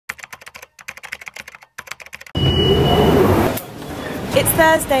It's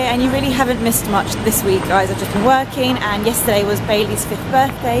Thursday and you really haven't missed much this week, guys. I've just been working, and yesterday was Bailey's 5th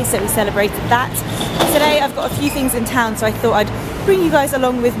birthday, so we celebrated that. Today I've got a few things in town, so I thought I'd bring you guys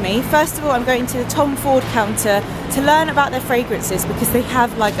along with me. First of all, I'm going to the Tom Ford counter to learn about their fragrances because they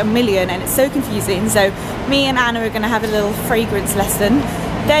have like a million and it's so confusing. So me and Anna are going to have a little fragrance lesson.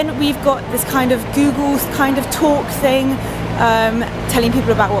 Then we've got this kind of Google kind of talk thing, telling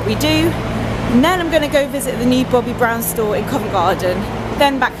people about what we do. And then I'm going to go visit the new Bobbi Brown store in Covent Garden,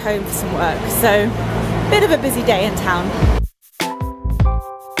 then back home for some work. So, bit of a busy day in town.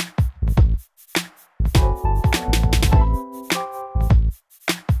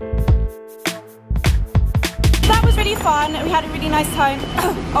 That was really fun. We had a really nice time.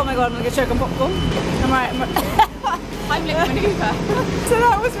 Oh my god, I'm going to choke on popcorn. I'm like maneuver. So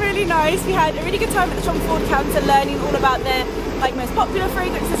that was really nice. We had a really good time at the Tom Ford counter learning all about their most popular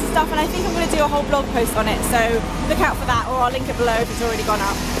fragrances and stuff, and I think I'm going to do a whole blog post on it, so look out for that, or I'll link it below if it's already gone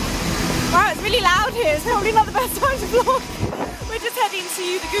out. Wow, it's really loud here. It's probably not the best time to vlog. We're just heading to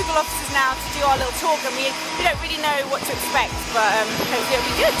the Google offices now to do our little talk, and we don't really know what to expect, but hopefully it'll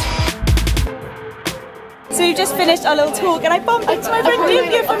be good. So we've just finished our little talk and I bumped into my friend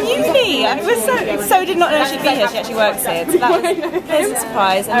Olivia from uni. I was so did not know she'd be here. She actually works here. So that was a pleasant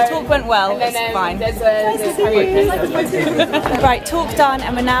surprise, and the talk went well. It's fine. Right, talk done,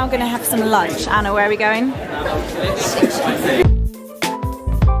 and we're now going to have some lunch. Anna, where are we going?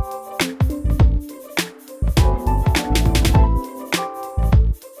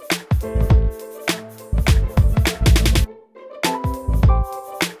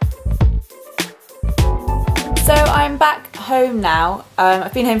 So I'm back home now.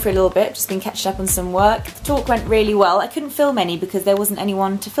 I've been home for a little bit, just been catching up on some work. The talk went really well. I couldn't film any because there wasn't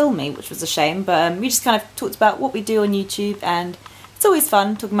anyone to film me, which was a shame, but we just kind of talked about what we do on YouTube, and it's always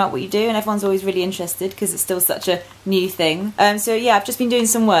fun talking about what you do, and everyone's always really interested because it's still such a new thing. So yeah, I've just been doing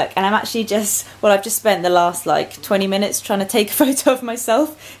some work, and I'm actually I've just spent the last like 20 minutes trying to take a photo of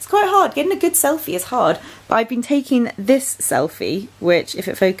myself. It's quite hard. Getting a good selfie is hard, but I've been taking this selfie, which if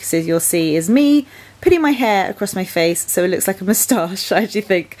it focuses you'll see is me putting my hair across my face so it looks like a moustache. I actually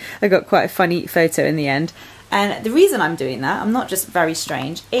think I got quite a funny photo in the end. And the reason I'm doing that, I'm not just very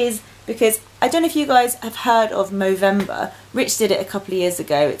strange, is because I don't know if you guys have heard of Movember. Rich did it a couple of years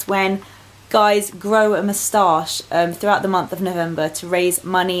ago. It's when guys grow a moustache throughout the month of November to raise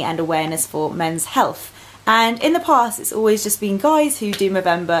money and awareness for men's health. And in the past it's always just been guys who do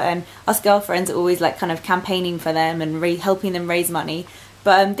Movember, and us girlfriends are always like kind of campaigning for them and helping them raise money.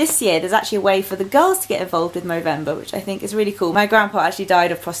 But this year there's actually a way for the girls to get involved with Movember, which I think is really cool. My grandpa actually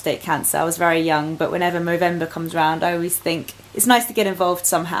died of prostate cancer. I was very young, but whenever Movember comes around I always think it's nice to get involved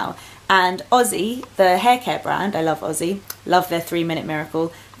somehow. And Aussie, the hair care brand, I love Aussie, love their 3-Minute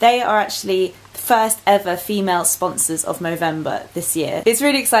Miracle, they are actually the first ever female sponsors of Movember this year. It's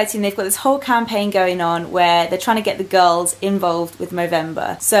really exciting. They've got this whole campaign going on where they're trying to get the girls involved with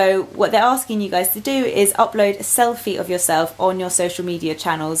Movember. So what they're asking you guys to do is upload a selfie of yourself on your social media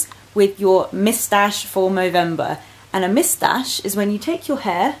channels with your moustache for Movember. And a moustache is when you take your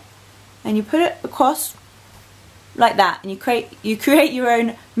hair and you put it across like that, and you create your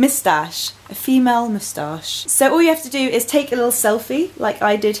own moustache, a female moustache. So all you have to do is take a little selfie like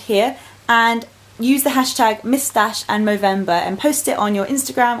I did here, and use the hashtag moustache and Movember and post it on your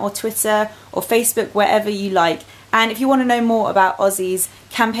Instagram or Twitter or Facebook, wherever you like. And if you want to know more about Aussie's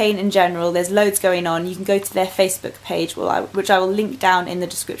campaign in general, there's loads going on. You can go to their Facebook page, which I will link down in the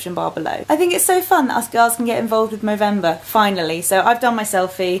description bar below. I think it's so fun that us girls can get involved with Movember, finally. So I've done my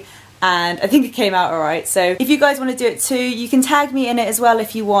selfie, and I think it came out alright. So if you guys want to do it too, you can tag me in it as well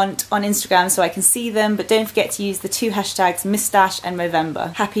if you want on Instagram so I can see them, but don't forget to use the 2 hashtags moustache and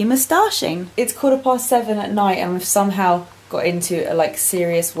Movember. Happy moustaching! It's 7:15 at night and we've somehow got into a like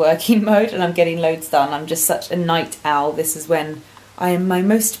serious working mode and I'm getting loads done. I'm just such a night owl. This is when I am my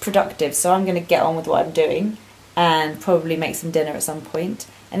most productive, so I'm going to get on with what I'm doing and probably make some dinner at some point.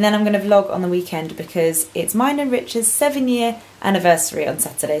 And then I'm going to vlog on the weekend because it's mine and Rich's 7-year anniversary on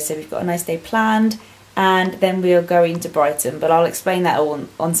Saturday, so we've got a nice day planned, and then we are going to Brighton, but I'll explain that all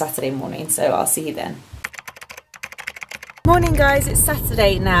on Saturday morning, so I'll see you then. Morning guys, it's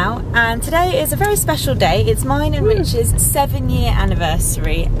Saturday now, and today is a very special day. It's mine and Rich's 7-year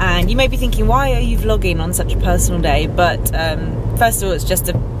anniversary, and you may be thinking, why are you vlogging on such a personal day? But first of all, it's just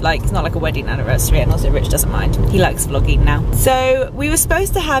it's not like a wedding anniversary, and also Rich doesn't mind. He likes vlogging now. So we were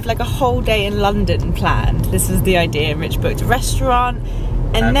supposed to have like a whole day in London planned. This was the idea. Rich booked a restaurant,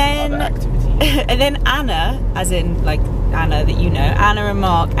 and then Anna, as in like Anna that you know, Anna and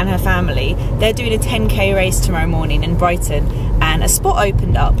Mark and her family, they're doing a 10k race tomorrow morning in Brighton, and a spot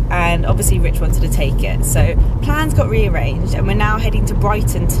opened up, and obviously Rich wanted to take it, so plans got rearranged, and we're now heading to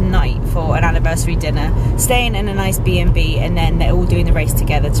Brighton tonight for an anniversary dinner, staying in a nice B&B, and then they're all doing the race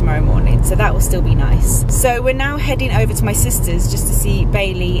together tomorrow morning, so that will still be nice. So we're now heading over to my sister's just to see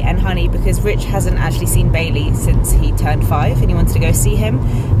Bailey and Honey, because Rich hasn't actually seen Bailey since he turned 5 and he wanted to go see him.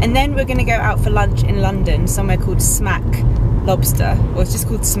 And then we're going to go out for lunch in London, somewhere called Smack Lobster, or it's just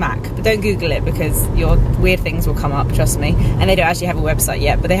called Smack, but don't Google it because your weird things will come up, trust me. And they don't actually have a website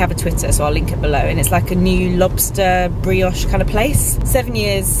yet, but they have a Twitter, so I'll link it below. And it's like a new lobster brioche kind of place. 7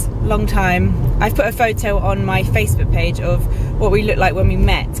 years, long time. I've put a photo on my Facebook page of what we looked like when we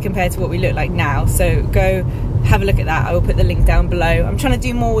met compared to what we look like now, so go have a look at that. I will put the link down below. I'm trying to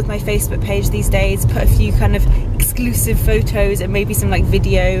do more with my Facebook page these days, put a few kind of exclusive photos and maybe some like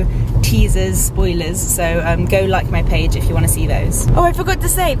video teasers, spoilers, so go like my page if you want to see those. Oh, I forgot to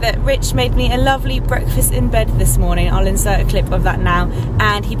say that Rich made me a lovely breakfast in bed this morning. I'll insert a clip of that now,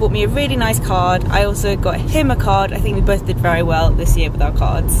 and he bought me a really nice card. I also got him a card. I think we both did very well this year with our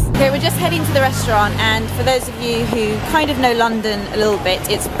cards. Okay, we're just heading to the restaurant, and for those of you who kind of know London a little bit,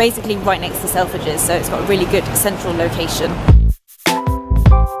 it's basically right next to Selfridges, so it's got a really good central location.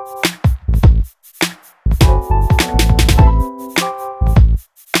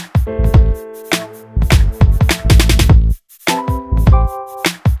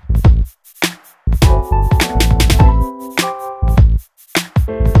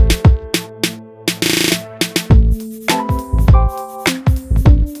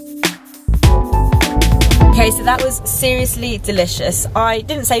 Okay, so that was seriously delicious. I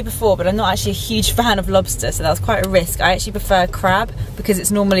didn't say before, but I'm not actually a huge fan of lobster, so that was quite a risk. I actually prefer crab because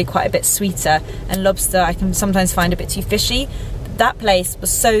it's normally quite a bit sweeter, and lobster I can sometimes find a bit too fishy. That place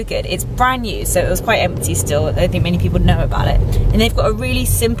was so good. It's brand new, so it was quite empty still. I don't think many people know about it. And they've got a really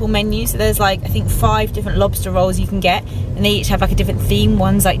simple menu, so there's like, I think 5 different lobster rolls you can get, and they each have like a different theme.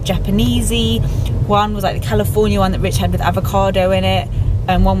 One's like Japanesey, one was like the California one that Rich had with avocado in it,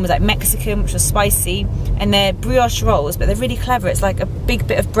 and one was like Mexican, which was spicy. And they're brioche rolls, but they're really clever. It's like a big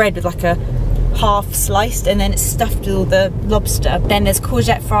bit of bread with like a half sliced, and then it's stuffed with all the lobster. Then there's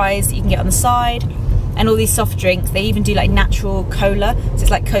courgette fries that you can get on the side, and all these soft drinks. They even do like natural cola, so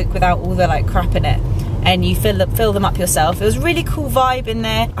it's like Coke without all the like crap in it, and you fill them up yourself. It was a really cool vibe in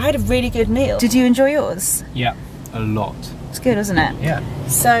there. I had a really good meal. Did you enjoy yours? Yeah, a lot. It's good, wasn't it? Yeah.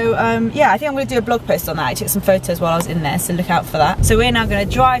 So yeah, I think I'm going to do a blog post on that. I took some photos while I was in there, so look out for that. So we're now going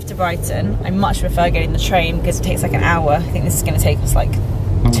to drive to Brighton. I much prefer getting the train because it takes like an hour. I think this is going to take us like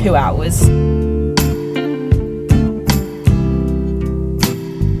 2 hours.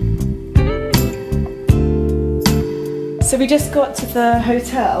 So we just got to the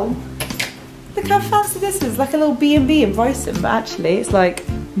hotel. Look how fancy this is, like a little B&B in Brighton, but actually it's like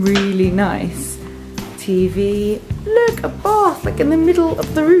really nice. TV, look, a bath like in the middle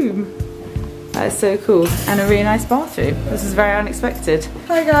of the room. That is so cool, and a really nice bathroom. This is very unexpected.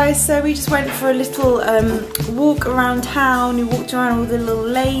 Hi guys, so we just went for a little walk around town. We walked around all the little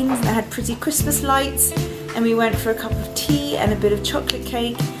lanes and they had pretty Christmas lights, and we went for a cup of tea and a bit of chocolate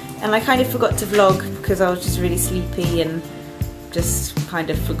cake. And I kind of forgot to vlog because I was just really sleepy and just kind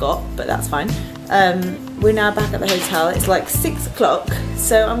of forgot, but that's fine. We're now back at the hotel. It's like 6 o'clock,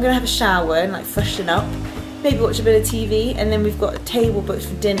 so I'm gonna have a shower and like freshen up, maybe watch a bit of TV, and then we've got a table booked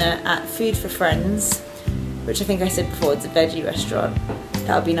for dinner at Food for Friends, which I think I said before, it's a veggie restaurant.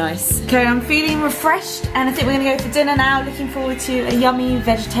 That would be nice. Okay, I'm feeling refreshed, and I think we're gonna go for dinner now. Looking forward to a yummy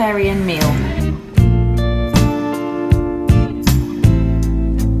vegetarian meal.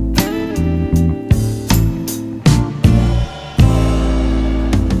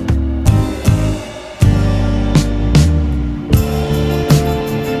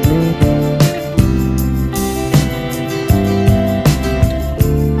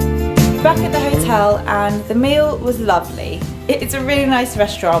 And the meal was lovely. It's a really nice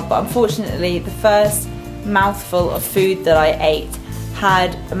restaurant, but unfortunately the first mouthful of food that I ate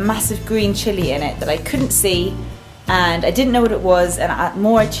had a massive green chilli in it that I couldn't see, and I didn't know what it was, and the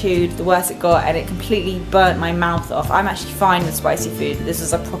more I chewed, the worse it got, and it completely burnt my mouth off. I'm actually fine with spicy food, but this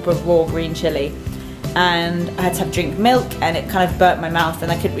was a proper raw green chilli, and I had to drink milk, and it kind of burnt my mouth,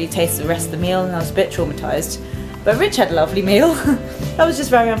 and I couldn't really taste the rest of the meal, and I was a bit traumatized. But Rich had a lovely meal. That was just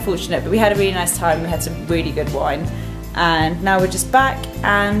very unfortunate, but we had a really nice time. We had some really good wine. And now we're just back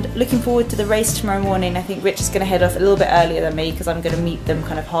and looking forward to the race tomorrow morning. I think Rich is going to head off a little bit earlier than me because I'm going to meet them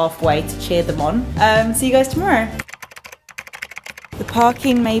kind of halfway to cheer them on. See you guys tomorrow. The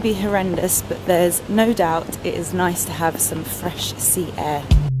parking may be horrendous, but there's no doubt it is nice to have some fresh sea air.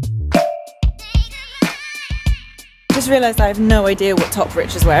 Just realised I have no idea what top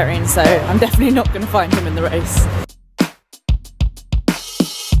Rich is wearing, so I'm definitely not going to find him in the race.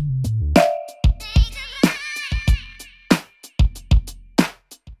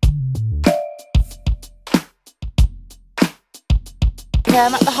 Yeah,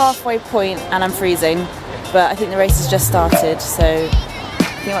 I'm at the halfway point and I'm freezing, but I think the race has just started, so I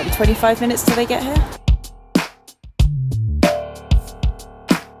think it might be 25 minutes till they get here.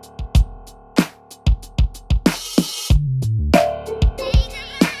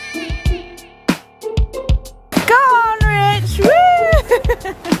 Go on, Rich! Woo!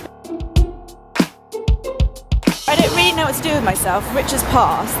 I don't really know what to do with myself. Rich has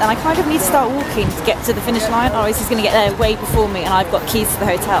passed and I kind of need to start walking to get to the finish line, otherwise he's going to get there way before me and I've got keys to the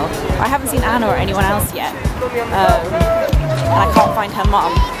hotel. I haven't seen Anna or anyone else yet, and I can't find her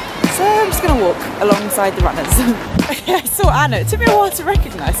mum, so I'm just going to walk alongside the runners. I saw Anna. It took me a while to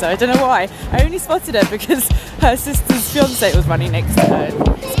recognise her, I don't know why. I only spotted her because her sister's fiance was running next to her.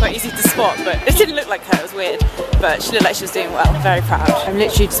 It's quite easy to spot, but it didn't look like her, it was weird. But she looked like she was doing well, I'm very proud. I'm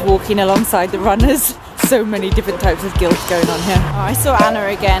literally just walking alongside the runners. So many different types of guilt going on here. Oh, I saw Anna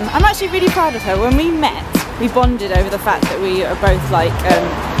again. I'm actually really proud of her. When we met, we bonded over the fact that we are both like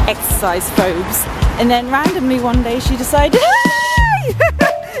exercise phobes. And then randomly one day she decided, hey!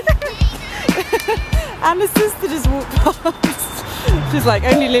 Anna's sister just walked past. She's like,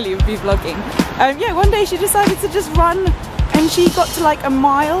 only Lily would be vlogging. Yeah, one day she decided to just run and she got to like a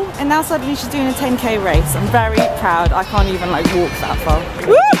mile and now suddenly she's doing a 10k race. I'm very proud. I can't even like walk that far.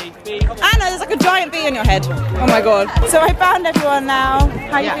 Woo! Anna, there's like a giant bee on your head. Oh my god. So I found everyone now.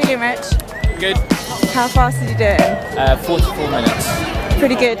 How are you feeling, Rich? Good. How fast did you do it in? 44 minutes.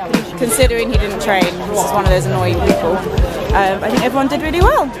 Pretty good, considering he didn't train. This is one of those annoying people. I think everyone did really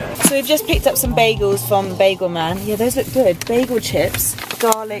well. So we've just picked up some bagels from the Bagel Man. Yeah, those look good. Bagel chips,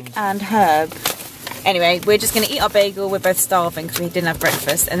 garlic and herb. Anyway, we're just going to eat our bagel. We're both starving because we didn't have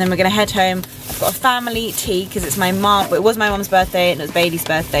breakfast. And then we're going to head home. I've got a family tea because it's my mum. Well, it was my mum's birthday and it was Bailey's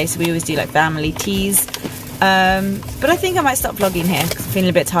birthday. So we always do like family teas. But I think I might stop vlogging here because I'm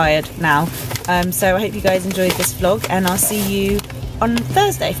feeling a bit tired now. So I hope you guys enjoyed this vlog. And I'll see you on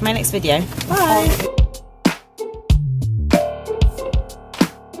Thursday for my next video. Bye!